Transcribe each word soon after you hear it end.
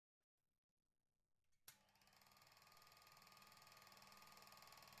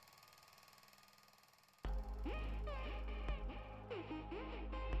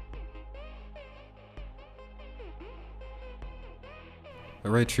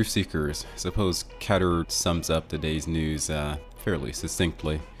Alright, truth seekers, suppose Catter sums up today's news fairly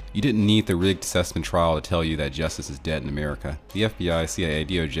succinctly. You didn't need the rigged assessment trial to tell you that justice is dead in America. The FBI, CIA,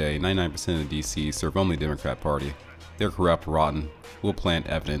 DOJ, 99% of the DC serve only the Democrat Party. They're corrupt, rotten, will plant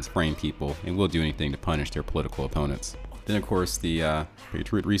evidence, frame people, and will do anything to punish their political opponents. Then, of course, the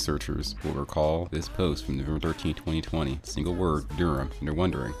Patriot researchers will recall this post from November 13, 2020. Single word, Durham. And they're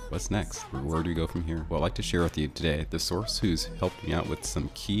wondering, what's next? Where do we go from here? Well, I'd like to share with you today the source who's helped me out with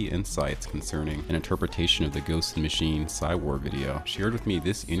some key insights concerning an interpretation of the Ghost and Machine Cyborg video. Shared with me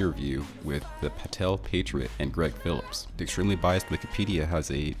this interview with the Patel Patriot and Gregg Phillips. The extremely biased Wikipedia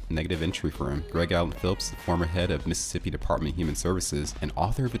has a negative entry for him. Gregg Allen Phillips, the former head of Mississippi Department of Human Services and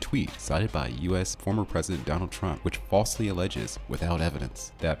author of a tweet cited by U.S. former President Donald Trump, which falsely alleges, without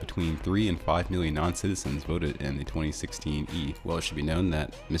evidence, that between 3 and 5 million non-citizens voted in the 2016 E. Well, it should be known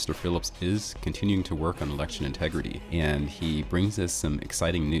that Mr. Phillips is continuing to work on election integrity, and he brings us some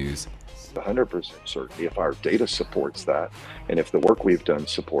exciting news. 100% certainty if our data supports that, and if the work we've done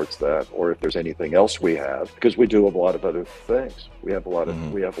supports that, or if there's anything else we have, because we do a lot of other things. We have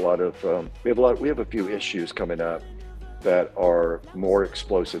a few issues coming up that are more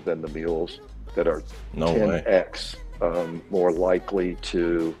explosive than the mules, that are 10x more likely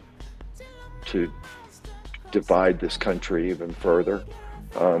to divide this country even further.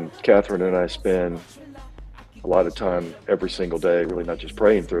 Catherine and I spend a lot of time every single day, really not just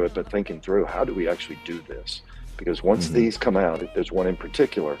praying through it, but thinking through how do we actually do this? Because once these come out, there's one in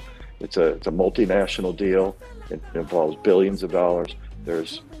particular, it's a multinational deal. It involves billions of dollars.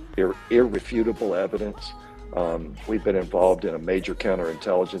 There's irrefutable evidence. We've been involved in a major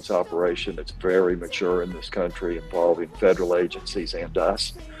counterintelligence operation that's very mature in this country, involving federal agencies and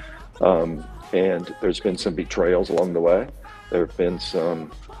us. And there's been some betrayals along the way. There have been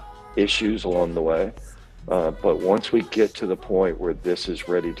some issues along the way. But once we get to the point where this is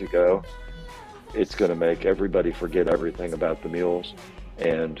ready to go, it's going to make everybody forget everything about the mules.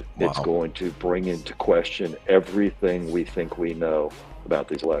 And it's going to bring into question everything we think we know about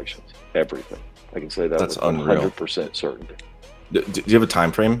these elections. Everything. I can say that with 100% certainty. Do you have a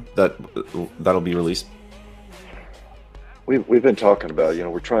time frame that'll be released? We've been talking about,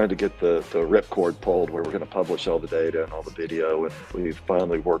 we're trying to get the ripcord pulled where we're going to publish all the data and all the video, and we've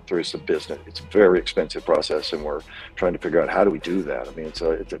finally worked through some business. It's a very expensive process, and we're trying to figure out how do we do that. I mean, it's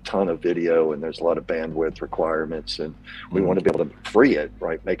a ton of video, and there's a lot of bandwidth requirements, and we want to be able to free it,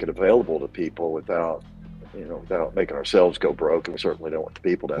 right, make it available to people without making ourselves go broke, and we certainly don't want the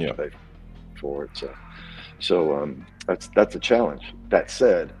people to have to pay for it. So that's a challenge. That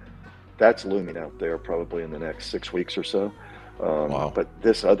said, that's looming out there probably in the next 6 weeks or so. But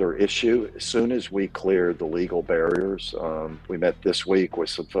this other issue, as soon as we clear the legal barriers, we met this week with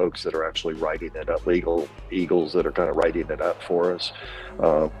some folks that are actually writing it up, legal eagles that are kind of writing it up for us.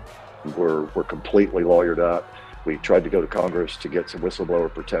 We're completely lawyered up. We tried to go to Congress to get some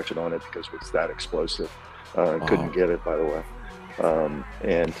whistleblower protection on it because it's that explosive. Couldn't get it, by the way.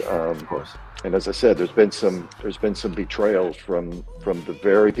 Of course. And as I said, there's been some betrayals from the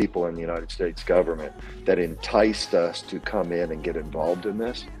very people in the United States government that enticed us to come in and get involved in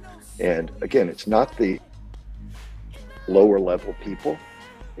this. And again, it's not the lower level people,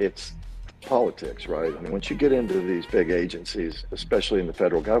 it's politics, right? I mean, once you get into these big agencies, especially in the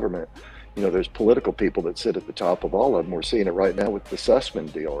federal government, there's political people that sit at the top of all of them. We're seeing it right now with the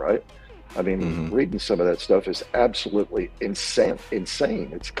Sussman deal, right? I mean, reading some of that stuff is absolutely insane.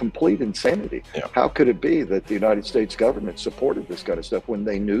 It's complete insanity. Yeah. How could it be that the United States government supported this kind of stuff when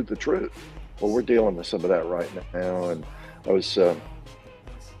they knew the truth? Well, we're dealing with some of that right now, and I was,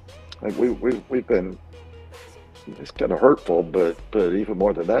 we've been, it's kind of hurtful, but even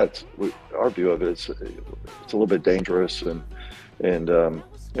more than that, our view of it is it's a little bit dangerous, and I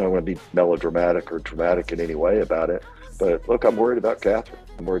don't want to be melodramatic or dramatic in any way about it. But look, I'm worried about Catherine.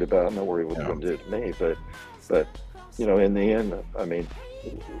 I'm not worried what they're going to do to me. But in the end, I mean,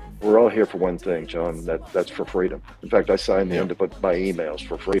 we're all here for one thing, John. That's for freedom. In fact, I signed the end of my emails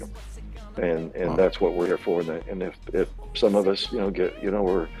for freedom, and that's what we're here for. And if some of us,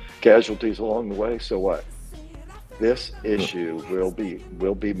 we're casualties along the way, so what? This issue will be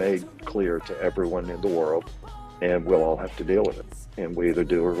made clear to everyone in the world, and we'll all have to deal with it. And we either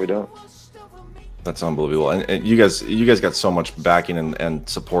do or we don't. That's unbelievable, and you guys got so much backing and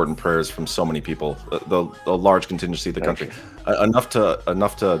support and prayers from so many people. The large contingency of the country, enough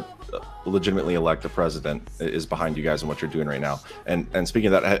to legitimately elect a president is behind you guys and what you're doing right now. And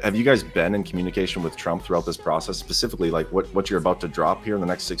speaking of that, have you guys been in communication with Trump throughout this process, specifically like what you're about to drop here in the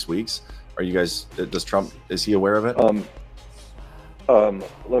next 6 weeks? Are you guys? Is he aware of it?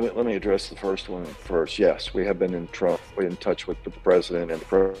 Let me address the first one first. Yes, we have been in touch with the president and the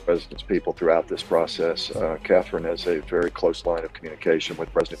president's people throughout this process. Catherine has a very close line of communication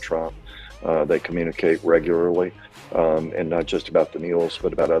with President Trump. They communicate regularly, and not just about the mules,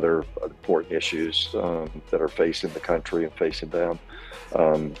 but about other important issues that are facing the country and facing them.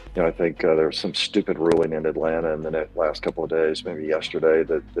 I think there was some stupid ruling in Atlanta in the last couple of days, maybe yesterday,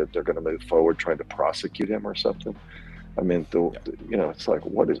 that they're going to move forward trying to prosecute him or something. I mean, it's like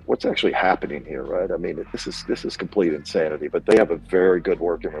what's actually happening here, right? I mean, this is complete insanity. But they have a very good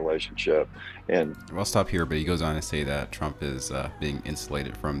working relationship, and I'll stop here. But he goes on to say that Trump is being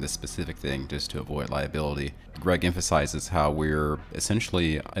insulated from this specific thing just to avoid liability. Gregg emphasizes how we're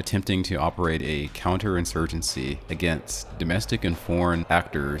essentially attempting to operate a counterinsurgency against domestic and foreign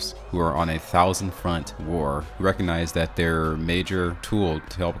actors who are on a 1,000-front war, who recognize that their major tool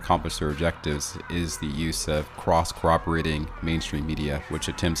to help accomplish their objectives is the use of cross-cooperating mainstream media, which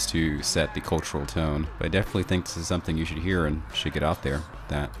attempts to set the cultural tone. But I definitely think this is something you should hear and should get out there,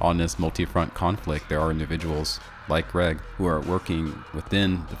 that on this multi-front conflict there are individuals like Gregg who are working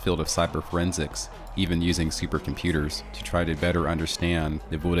within the field of cyber forensics, even using supercomputers to try to better understand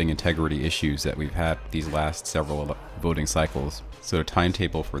the voting integrity issues that we've had these last several voting cycles. So the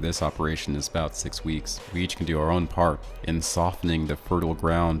timetable for this operation is about 6 weeks. We each can do our own part in softening the fertile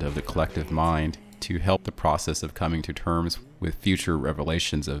ground of the collective mind to help the process of coming to terms with future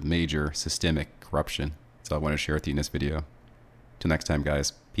revelations of major systemic corruption. So I want to share with you in this video. Till next time,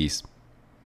 guys. Peace.